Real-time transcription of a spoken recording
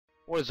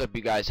What is up,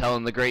 you guys?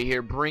 Helen the Great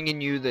here,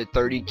 bringing you the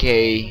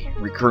 30K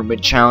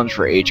recruitment challenge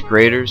for 8th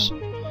graders.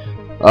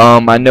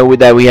 I know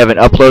that we haven't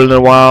uploaded in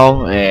a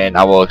while, and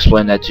I will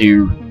explain that to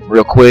you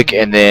real quick,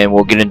 and then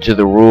we'll get into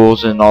the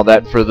rules and all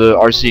that for the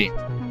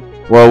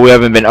RC. Well, we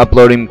haven't been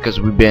uploading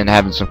because we've been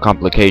having some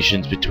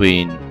complications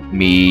between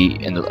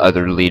me and the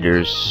other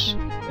leaders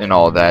and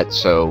all that,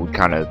 so we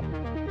kind of...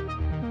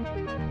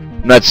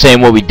 I'm not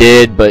saying what we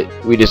did, but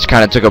we just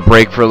kind of took a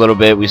break for a little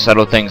bit. We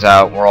settled things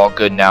out. We're all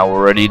good now.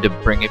 We're ready to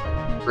bring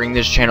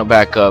this channel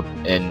back up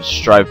and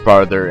strive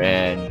farther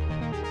and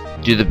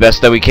do the best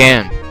that we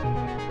can.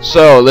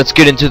 So let's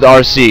get into the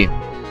RC.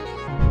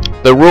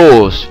 The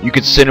rules: you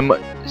could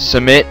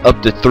submit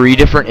up to 3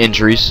 different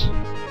entries,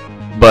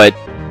 but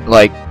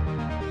like,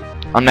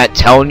 I'm not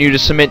telling you to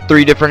submit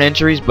 3 different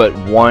entries, but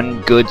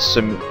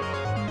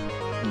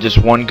just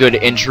one good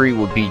entry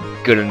would be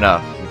good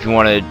enough. If you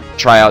want to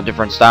try out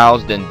different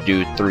styles, then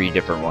do 3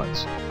 different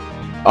ones.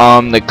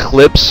 The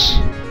clips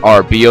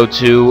are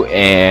BO2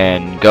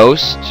 and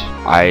Ghost.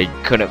 I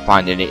couldn't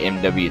find any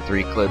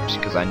MW3 clips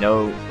because I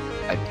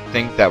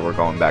think that we're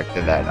going back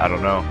to that. I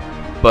don't know,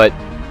 but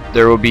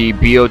there will be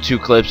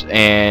BO2 clips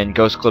and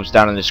Ghost clips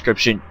down in the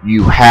description.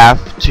 You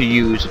have to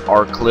use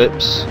our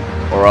clips,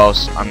 or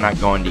else I'm not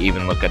going to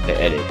even look at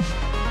the edit.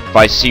 If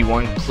I see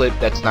one clip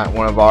that's not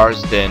one of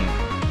ours, then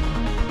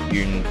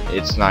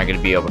it's not going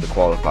to be able to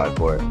qualify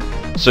for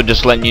it. So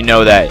just letting you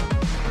know that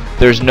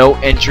there's no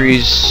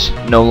entries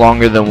no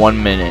longer than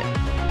 1 minute.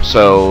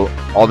 So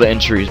all the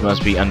entries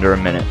must be under a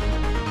minute.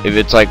 If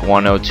it's like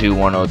 102,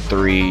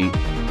 103,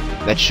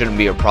 that shouldn't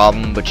be a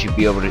problem, but you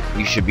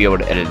should be able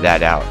to edit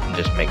that out and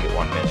just make it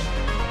 1 minute.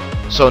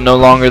 So no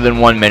longer than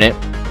 1 minute,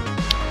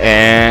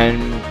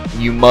 and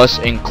you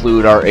must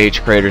include our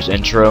 8th graders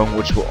intro,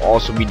 which will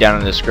also be down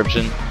in the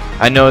description.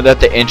 I know that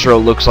the intro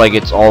looks like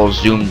it's all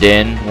zoomed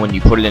in when you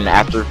put it in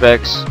After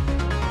Effects.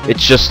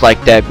 It's just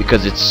like that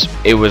because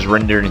it was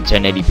rendered in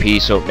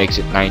 1080p, so it makes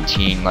it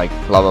 19, like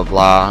blah blah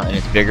blah, and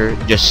it's bigger.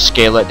 Just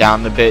scale it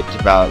down a bit to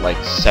about like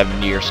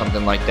 70 or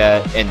something like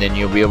that, and then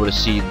you'll be able to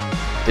see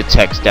the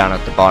text down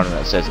at the bottom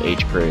that says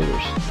 8th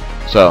graders.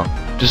 So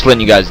just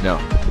letting you guys know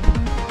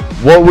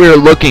what we're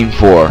looking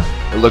for.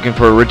 We're looking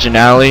for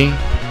originality,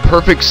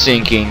 perfect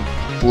syncing,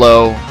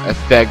 flow,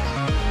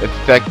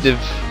 effective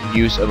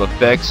use of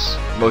effects,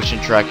 motion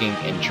tracking,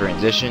 and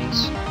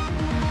transitions.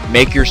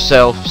 Make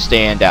yourself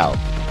stand out.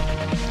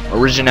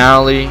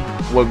 Originality,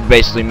 what we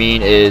basically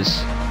mean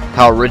is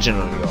how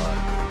original you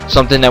are.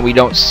 Something that we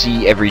don't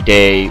see every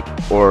day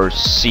or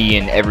see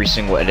in every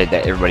single edit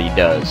that everybody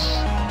does.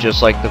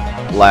 Just like the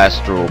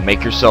last rule,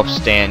 make yourself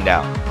stand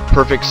out.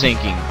 Perfect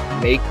syncing.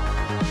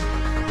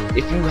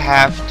 If you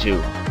have to,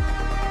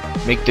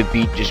 make the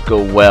beat just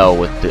go well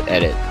with the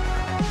edit.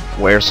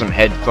 Wear some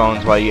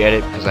headphones while you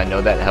edit, because I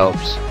know that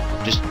helps.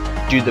 Just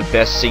do the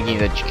best syncing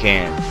that you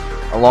can.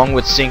 Along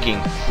with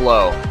syncing,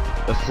 flow.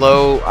 The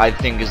flow, I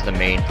think, is the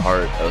main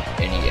part of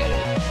any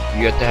edit.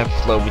 You have to have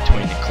flow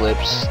between the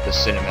clips, the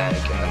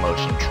cinematic, and the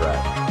motion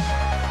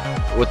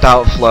track.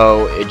 Without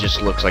flow, it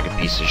just looks like a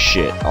piece of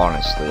shit,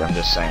 honestly. I'm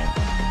just saying.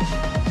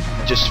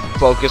 Just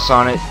focus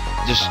on it.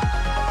 Just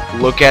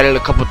look at it a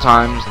couple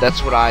times.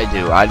 That's what I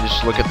do. I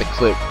just look at the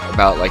clip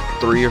about like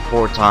 3 or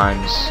 4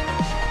 times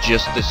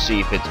just to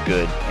see if it's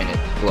good and it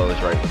flows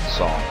right with the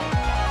song.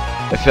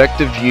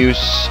 Effective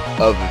use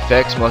of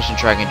effects, motion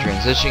tracking,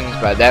 transitions.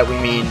 By that we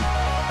mean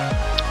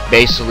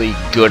basically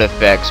good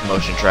effects,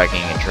 motion tracking,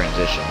 and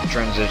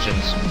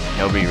transitions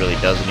nobody really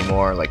does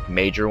anymore, like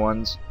major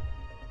ones.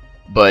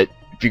 But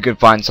if you can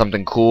find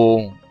something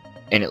cool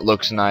and it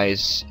looks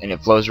nice and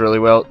it flows really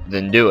well,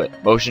 then do it.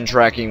 Motion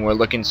tracking, we're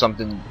looking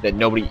something that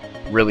nobody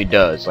really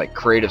does, like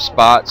creative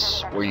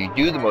spots where you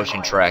do the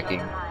motion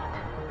tracking,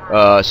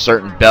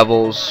 certain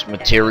bevels,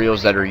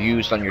 materials that are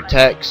used on your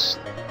text,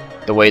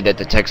 the way that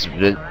the text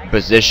is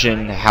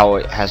positioned, how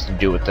it has to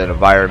do with the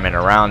environment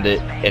around it,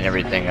 and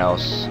everything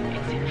else,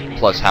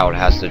 plus how it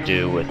has to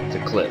do with the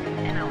clip.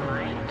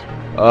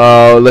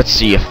 Let's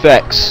see,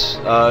 effects.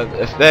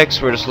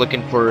 Effects, we're just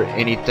looking for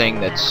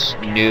anything that's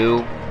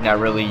new, not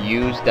really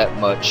used that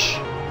much,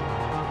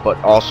 but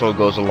also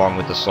goes along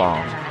with the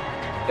song.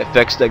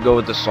 Effects that go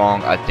with the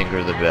song, I think,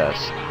 are the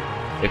best.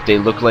 If they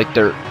look like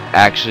they're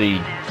actually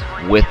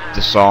with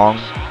the song,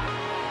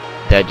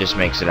 that just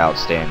makes it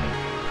outstanding.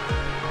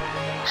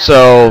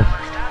 So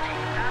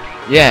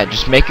yeah,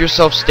 just make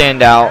yourself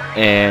stand out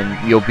and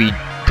you'll be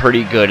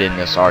pretty good in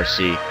this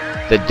RC.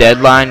 The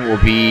deadline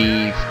will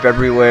be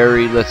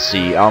February, let's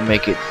see, I'll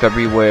make it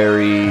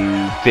February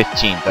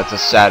 15th. That's a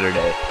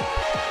Saturday.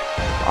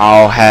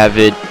 I'll have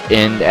it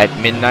in at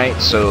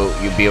midnight, so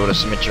you'll be able to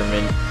submit your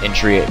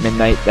entry at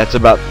midnight. That's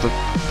about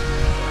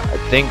I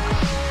think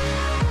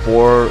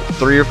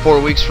 3 or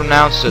 4 weeks from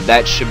now, so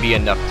that should be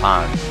enough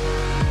time.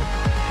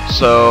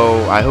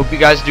 So I hope you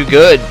guys do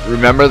good.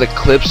 Remember, the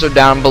clips are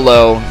down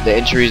below, the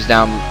entries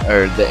down,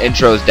 or the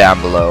intros down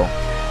below,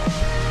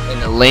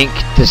 and the link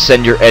to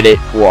send your edit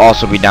will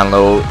also be down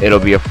below. It'll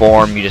be a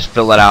form. You just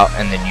fill it out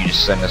and then you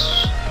just send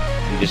us.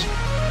 You just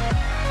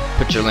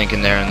put your link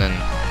in there and then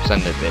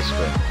send it,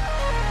 basically.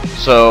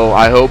 So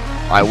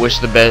I wish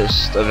the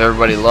best of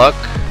everybody luck,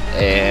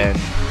 and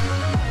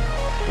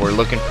we're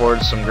looking forward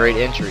to some great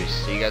entries.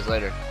 See you guys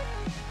later.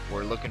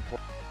 We're looking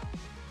forward